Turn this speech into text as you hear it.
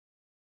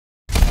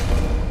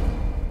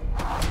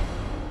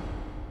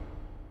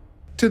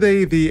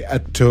Today, the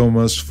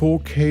Atomos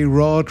 4K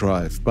RAW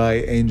drive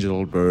by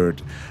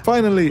Angelbird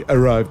finally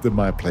arrived at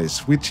my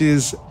place, which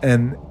is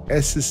an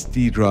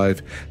SSD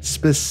drive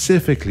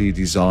specifically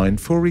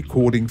designed for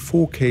recording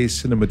 4K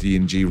Cinema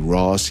DNG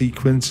RAW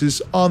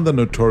sequences on the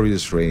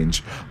notorious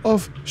range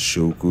of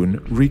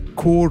Shogun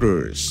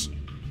recorders.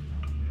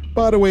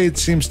 By the way, it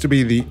seems to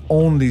be the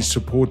only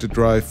supported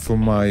drive for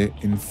my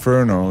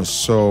Inferno,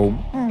 so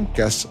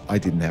guess I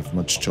didn't have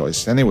much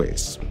choice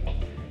anyways.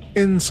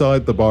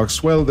 Inside the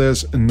box, well,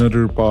 there's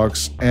another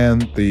box,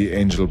 and the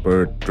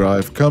Angelbird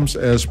drive comes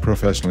as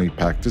professionally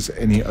packed as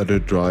any other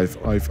drive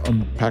I've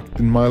unpacked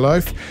in my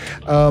life.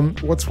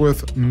 What's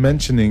worth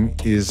mentioning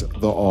is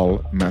the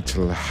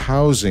all-metal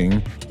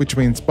housing, which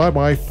means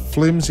bye-bye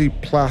flimsy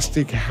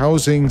plastic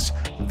housings.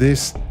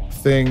 This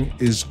thing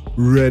is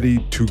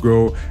ready to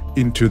go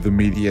into the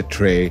media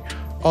tray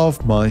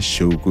of my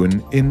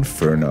Shogun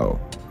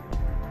Inferno.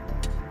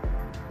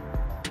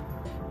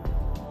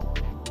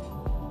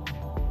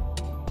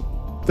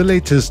 The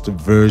latest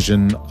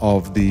version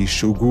of the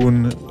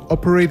Shogun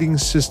operating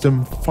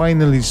system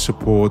finally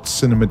supports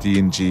Cinema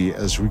DNG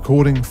as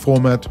recording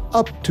format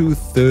up to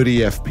 30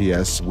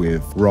 FPS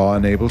with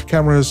RAW-enabled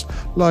cameras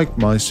like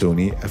my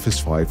Sony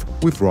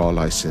FS5 with RAW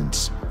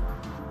license.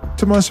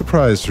 To my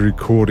surprise,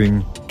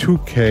 recording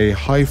 2K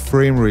high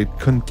frame rate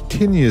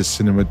continuous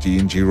Cinema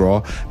DNG RAW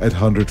at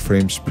 100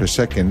 frames per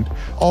second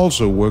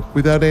also worked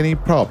without any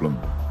problem.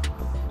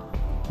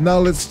 Now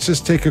let's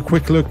just take a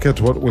quick look at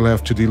what we'll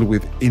have to deal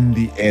with in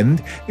the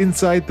end.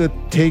 Inside the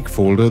take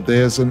folder,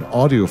 there's an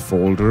audio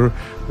folder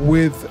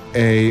with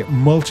a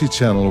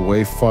multi-channel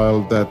WAV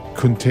file that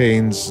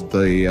contains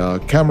the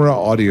camera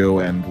audio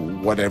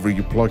and whatever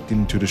you plugged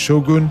into the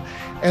Shogun.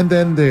 And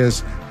then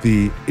there's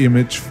the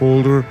image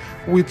folder,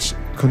 which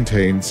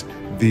contains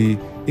the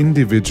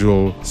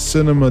individual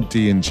Cinema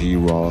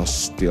DNG RAW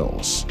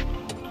stills.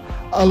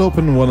 I'll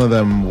open one of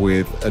them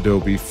with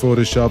Adobe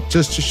Photoshop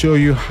just to show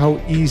you how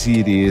easy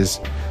it is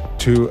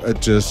to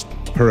adjust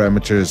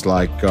parameters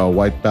like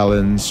white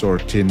balance or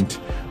tint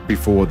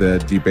before the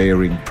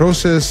debayering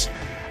process.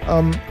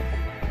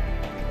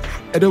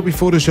 Adobe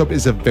Photoshop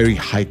is a very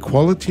high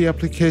quality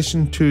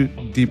application to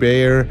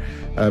debayer,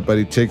 but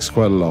it takes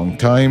quite a long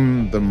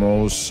time. The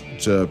most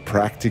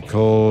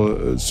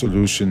practical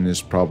solution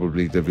is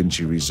probably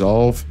DaVinci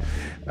Resolve.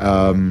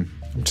 I'm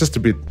just a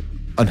bit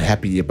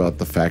unhappy about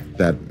the fact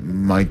that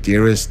my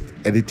dearest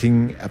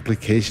editing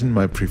application,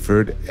 my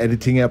preferred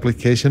editing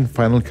application,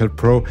 Final Cut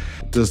Pro,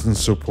 doesn't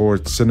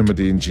support Cinema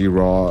DNG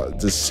RAW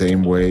the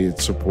same way it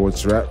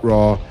supports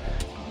RAW.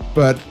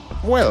 But,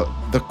 well,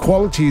 the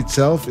quality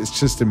itself is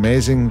just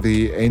amazing.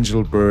 The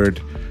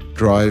Angelbird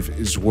drive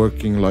is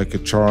working like a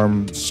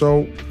charm.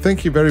 So,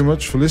 thank you very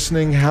much for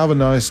listening. Have a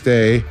nice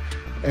day,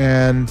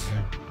 and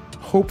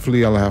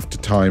hopefully I'll have the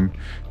time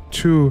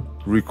to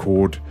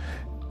record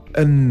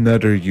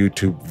another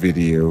YouTube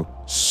video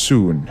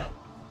soon.